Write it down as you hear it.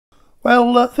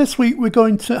Well, this week we're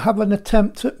going to have an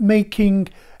attempt at making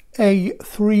a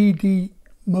 3D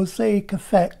mosaic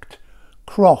effect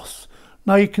cross.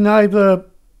 Now you can either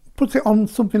put it on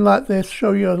something like this,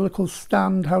 show you a little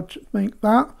stand how to make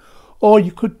that, or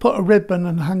you could put a ribbon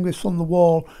and hang this on the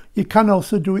wall. You can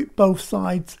also do it both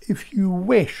sides if you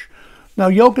wish. Now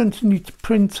you're going to need to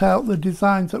print out the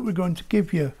designs that we're going to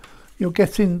give you. You're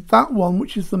getting that one,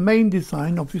 which is the main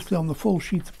design, obviously on the full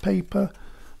sheet of paper.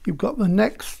 You've got the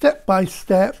next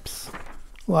step-by-steps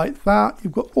like that.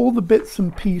 You've got all the bits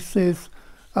and pieces,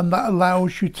 and that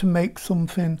allows you to make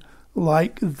something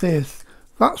like this.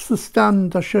 That's the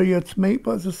stand I show you how to make,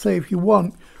 but as I say, if you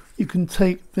want, you can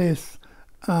take this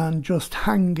and just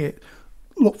hang it.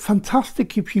 Look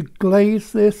fantastic if you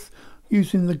glaze this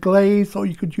using the glaze, or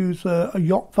you could use a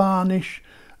yacht varnish.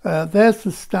 There's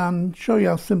the stand. Show you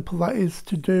how simple that is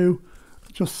to do.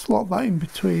 Just slot that in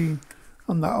between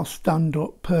and that'll stand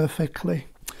up perfectly.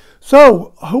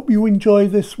 So I hope you enjoy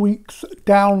this week's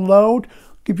download.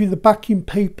 Give you the backing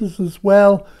papers as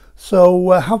well,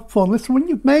 so have fun. Listen, when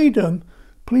you've made them,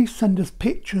 please send us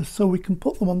pictures so we can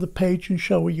put them on the page and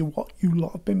show you what you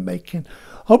lot have been making.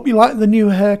 Hope you like the new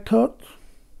haircut.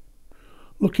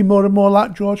 Looking more and more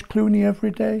like George Clooney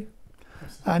every day.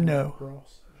 I know.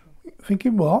 Bros.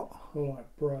 Thinking what? More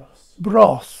like Bros.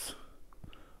 Bros.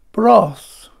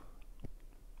 Bros.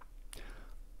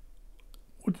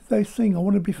 What did they sing? I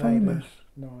Want to Be Famous.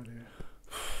 No idea.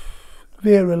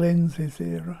 Vera Lindsay's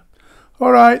era.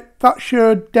 All right, that's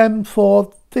your dem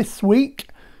for this week.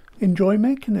 Enjoy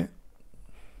making it.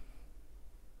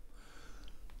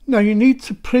 Now you need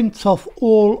to print off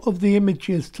all of the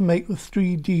images to make the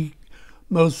 3D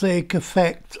mosaic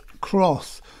effect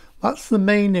cross. That's the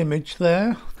main image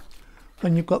there.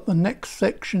 Then you've got the next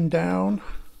section down,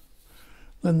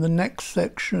 then the next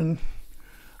section,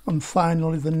 and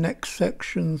finally the next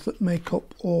sections that make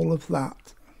up all of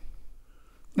that.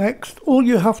 Next, all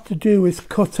you have to do is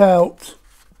cut out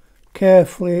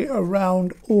carefully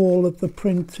around all of the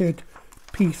printed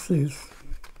pieces.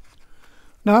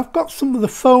 Now I've got some of the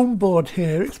foam board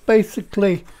here. It's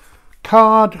basically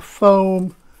card,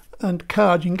 foam and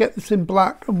card. You can get this in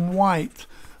black and white.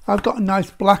 I've got a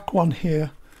nice black one here,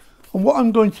 and what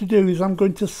I'm going to do is I'm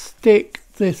going to stick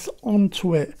this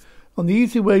onto it. And the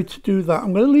easy way to do that,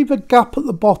 I'm going to leave a gap at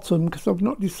the bottom because I've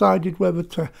not decided whether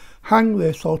to hang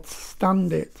this or to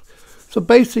stand it. So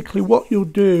basically what you'll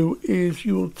do is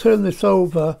you'll turn this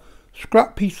over,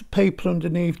 scrap piece of paper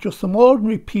underneath, just some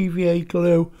ordinary PVA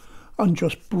glue, and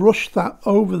just brush that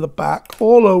over the back,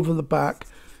 all over the back,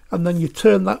 and then you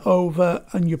turn that over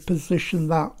and you position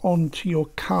that onto your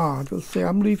card. As I say,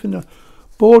 I'm leaving a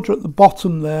border at the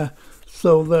bottom there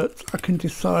so that I can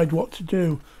decide what to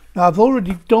do. Now I've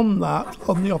already done that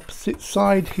on the opposite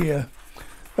side here.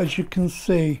 As you can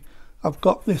see, I've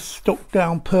got this stuck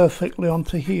down perfectly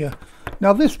onto here.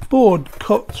 Now this board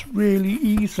cuts really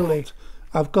easily.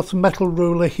 I've got a metal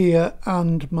ruler here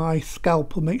and my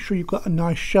scalpel. Make sure you've got a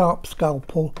nice sharp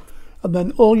scalpel, and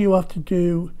then all you have to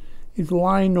do is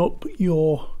line up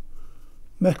your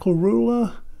metal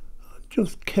ruler,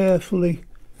 just carefully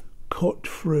cut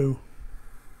through,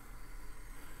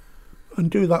 and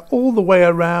do that all the way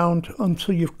around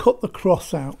until you've cut the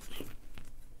cross out.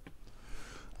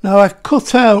 Now I've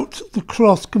cut out the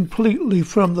cross completely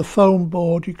from the foam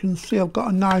board. You can see I've got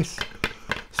a nice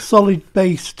solid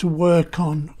base to work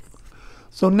on.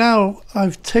 So now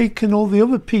I've taken all the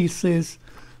other pieces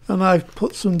and I've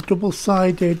put some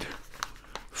double-sided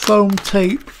foam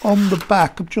tape on the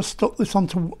back. I've just stuck this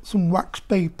onto some wax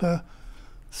paper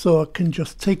so I can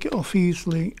just take it off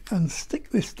easily and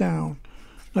stick this down.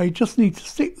 Now you just need to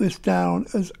stick this down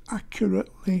as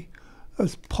accurately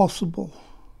as possible.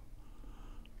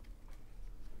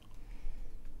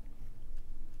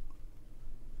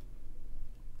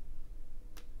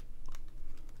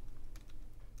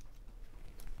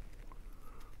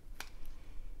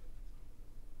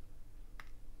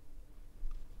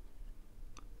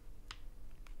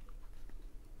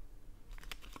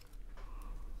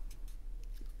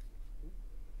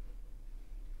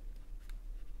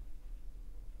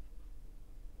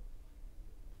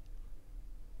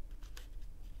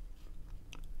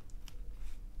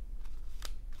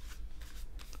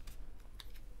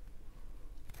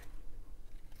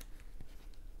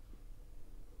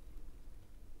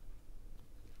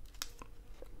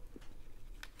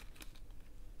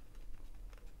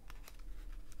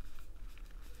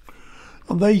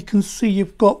 And there you can see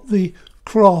you've got the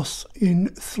cross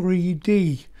in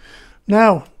 3D.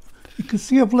 Now you can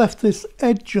see I've left this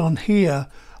edge on here.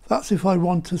 That's if I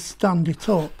want to stand it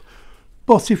up.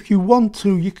 But if you want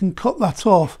to, you can cut that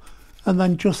off and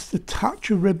then just attach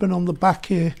a ribbon on the back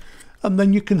here and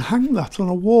then you can hang that on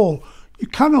a wall. You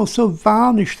can also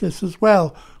varnish this as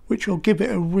well, which will give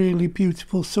it a really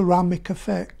beautiful ceramic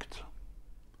effect.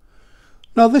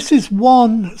 Now this is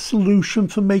one solution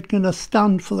for making a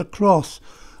stand for the cross.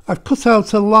 I've cut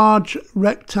out a large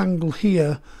rectangle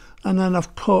here, and then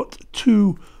I've cut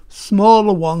two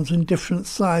smaller ones in different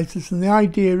sizes, and the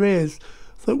idea is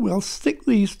that we'll stick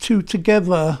these two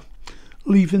together,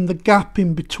 leaving the gap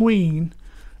in between,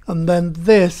 and then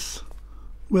this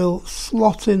will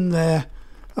slot in there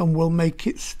and will make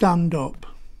it stand up.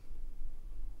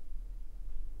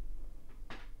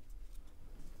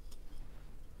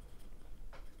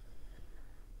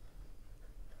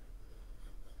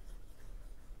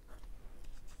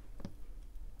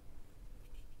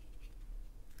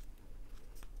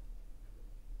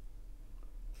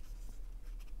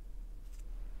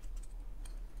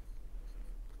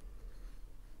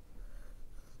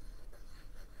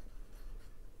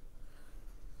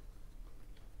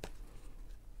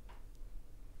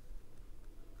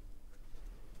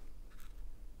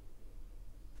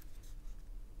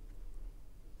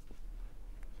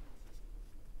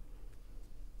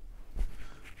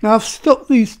 Now I've stuck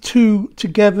these two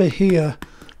together here.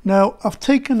 Now I've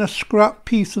taken a scrap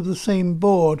piece of the same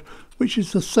board, which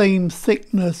is the same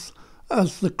thickness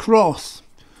as the cross.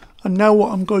 And now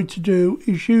what I'm going to do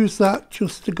is use that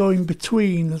just to go in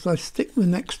between as I stick the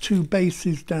next two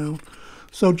bases down.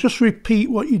 So just repeat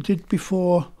what you did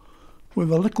before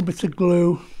with a little bit of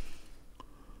glue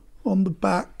on the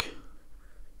back.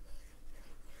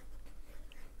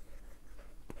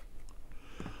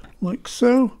 Like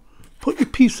so. Put your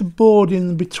piece of board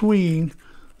in between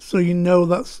so you know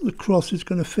that the cross is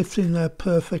going to fit in there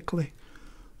perfectly.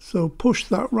 So push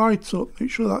that right up,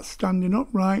 make sure that's standing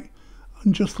upright,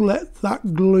 and just let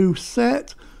that glue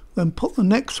set. Then put the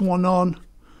next one on,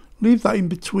 leave that in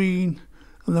between,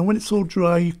 and then when it's all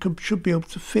dry you should be able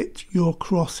to fit your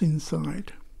cross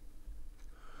inside.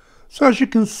 So as you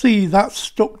can see, that's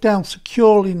stuck down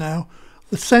securely now.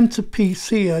 The centre piece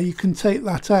here, you can take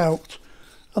that out,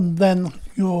 and then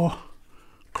your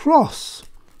cross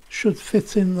should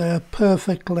fit in there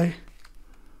perfectly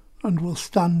and will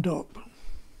stand up.